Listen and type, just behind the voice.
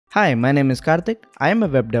Hi, my name is Karthik. I am a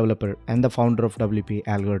web developer and the founder of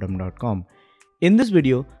Wpalgoridm.com. In this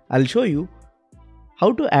video, I'll show you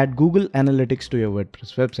how to add Google Analytics to your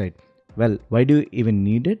WordPress website. Well, why do you even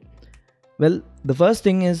need it? Well, the first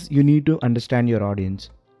thing is you need to understand your audience,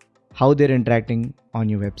 how they're interacting on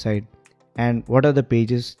your website, and what are the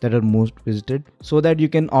pages that are most visited so that you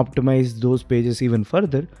can optimize those pages even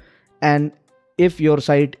further. And if your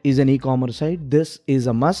site is an e-commerce site, this is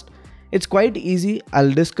a must. It's quite easy.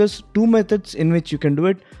 I'll discuss two methods in which you can do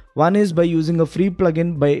it. One is by using a free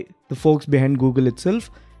plugin by the folks behind Google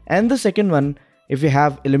itself. And the second one, if you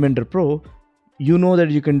have Elementor Pro, you know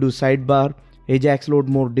that you can do sidebar, Ajax load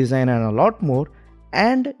mode design and a lot more.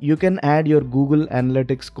 And you can add your Google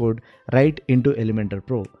Analytics code right into Elementor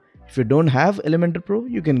Pro. If you don't have Elementor Pro,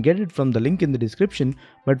 you can get it from the link in the description.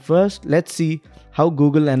 But first, let's see how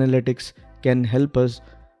Google Analytics can help us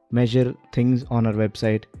measure things on our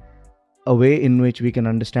website, a way in which we can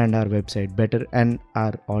understand our website better and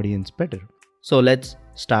our audience better. So let's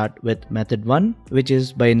start with method 1, which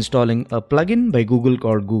is by installing a plugin by Google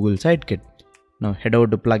called Google Sitekit. Now head over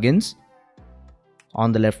to plugins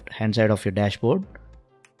on the left hand side of your dashboard.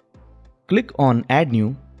 Click on add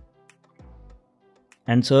new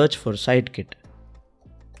and search for Sitekit.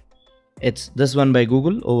 It's this one by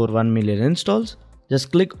Google, over 1 million installs.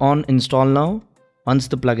 Just click on install now. Once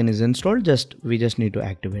the plugin is installed, we just need to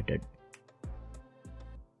activate it.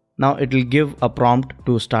 Now it will give a prompt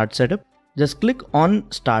to start setup. Just click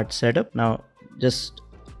on start setup. Now just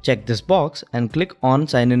check this box and click on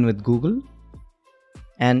sign in with Google.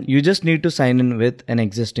 And you just need to sign in with an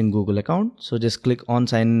existing Google account. So just click on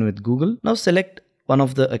sign in with Google. Now select one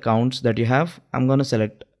of the accounts that you have. I'm going to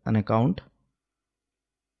select an account.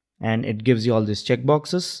 And it gives you all these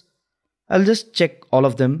checkboxes. I'll just check all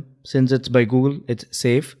of them. Since it's by Google, it's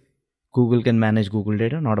safe. Google can manage Google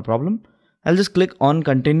data, not a problem. I'll just click on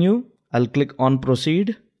continue. I'll click on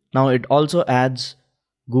proceed. Now it also adds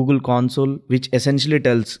Google Console, which essentially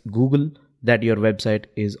tells Google that your website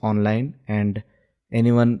is online and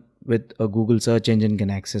anyone with a Google search engine can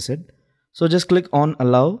access it. So just click on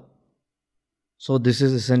allow. So this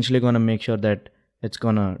is essentially going to make sure that it's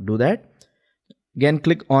going to do that. Again,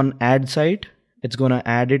 click on add site. It's going to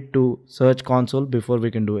add it to search console before we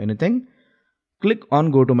can do anything. Click on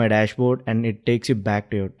go to my dashboard and it takes you back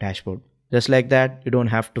to your dashboard. Just like that, you don't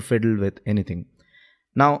have to fiddle with anything.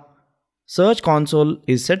 Now, search console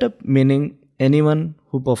is set up, meaning anyone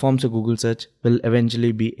who performs a Google search will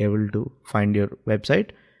eventually be able to find your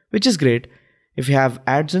website, which is great. If you have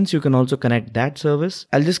AdSense, you can also connect that service.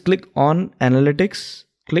 I'll just click on analytics,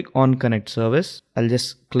 click on connect service. I'll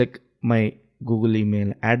just click my Google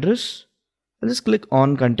email address. I'll just click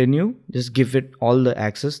on continue, just give it all the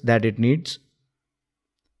access that it needs.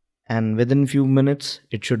 And within few minutes,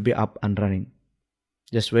 it should be up and running.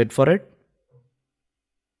 Just wait for it.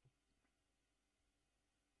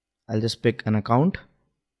 I'll just pick an account.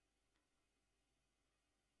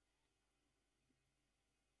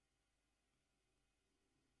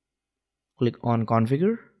 Click on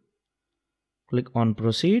configure. Click on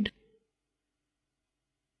proceed.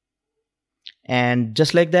 And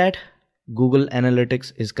just like that, Google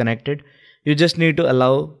Analytics is connected. You just need to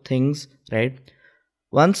allow things, right?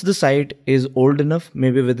 Once the site is old enough,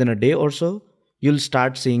 maybe within a day or so, you'll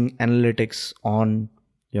start seeing analytics on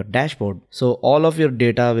your dashboard. So all of your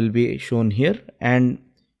data will be shown here, and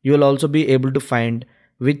you'll also be able to find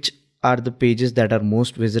which are the pages that are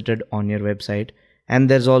most visited on your website. And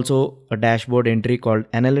there's also a dashboard entry called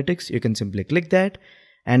analytics. You can simply click that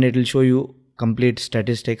and it will show you complete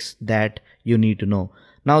statistics that you need to know.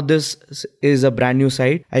 Now this is a brand new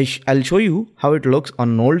site. I'll show you how it looks on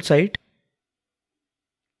an old site.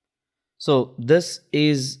 So this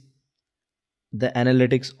is the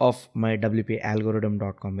analytics of my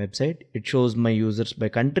Wpalgoridm.com website. It shows my users by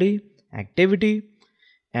country, activity,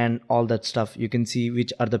 and all that stuff. You can see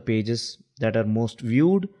which are the pages that are most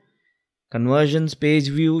viewed, conversions, page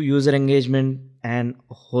view, user engagement, and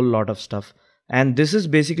a whole lot of stuff. And this is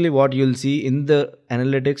basically what you'll see in the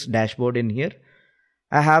analytics dashboard in here.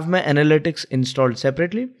 I have my analytics installed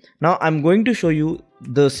separately. Now I'm going to show you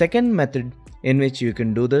the second method in which you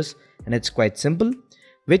can do this. And it's quite simple,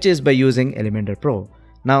 which is by using Elementor Pro.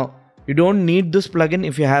 Now, you don't need this plugin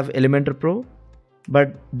if you have Elementor Pro,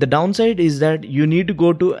 but the downside is that you need to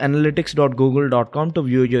go to analytics.google.com to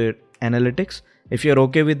view your analytics. If you're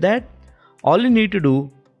okay with that, all you need to do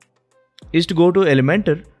is to go to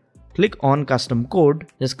Elementor, click on custom code,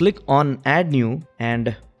 just click on add new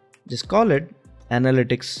and just call it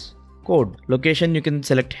analytics code. Location, you can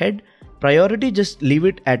select head. Priority, just leave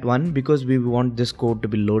it at 1 because we want this code to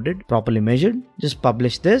be loaded, properly measured. Just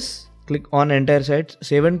publish this, click on entire site,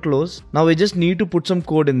 save and close. Now we just need to put some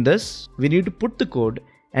code in this. We need to put the code,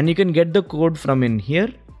 and you can get the code from in here.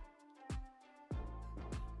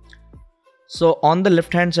 So on the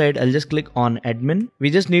left hand side, I'll just click on admin. We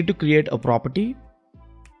just need to create a property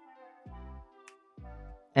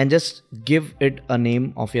and just give it a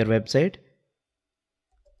name of your website.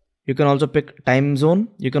 You can also pick time zone.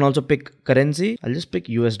 You can also pick currency. I'll just pick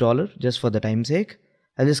US dollar just for the time's sake.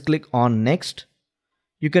 I'll just click on next.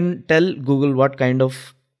 You can tell Google what kind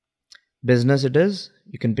of business it is.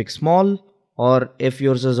 You can pick small, or if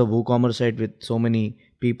yours is a WooCommerce site with so many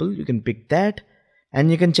people, you can pick that.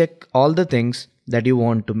 And you can check all the things that you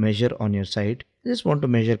want to measure on your site. I just want to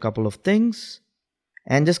measure a couple of things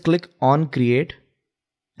and just click on create,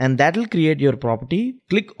 and that will create your property.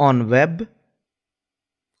 Click on web.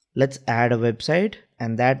 Let's add a website,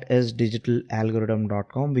 and that is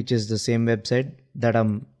digitalalgorithm.com, which is the same website that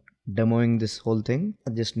I'm demoing this whole thing.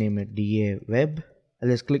 I'll just name it DA web. I'll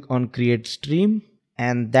just click on create stream,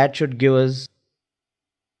 and that should give us,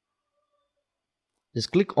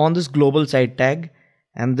 just click on this global site tag,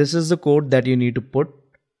 and this is the code that you need to put.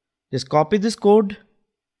 Just copy this code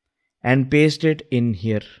and paste it in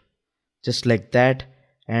here just like that,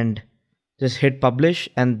 and just hit publish,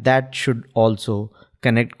 and that should also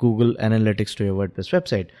connect Google Analytics to your WordPress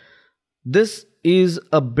website. This is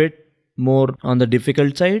a bit more on the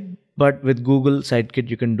difficult side, but with Google Sitekit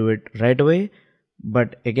you can do it right away.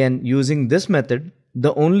 But again, using this method,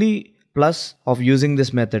 the only plus of using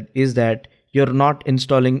this method is that you're not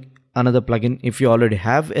installing another plugin. If you already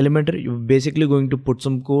have Elementor, you're basically going to put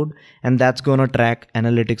some code, and that's going to track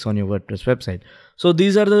analytics on your WordPress website. So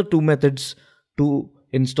these are the two methods to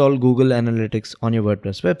install Google Analytics on your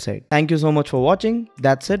WordPress website. Thank you so much for watching.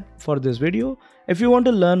 That's it for this video. If you want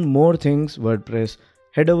to learn more things WordPress,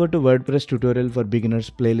 head over to WordPress tutorial for beginners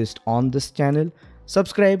playlist on this channel.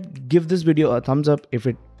 Subscribe, give this video a thumbs up if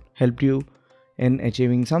it helped you in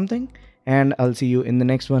achieving something, and I'll see you in the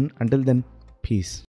next one. Until then, peace.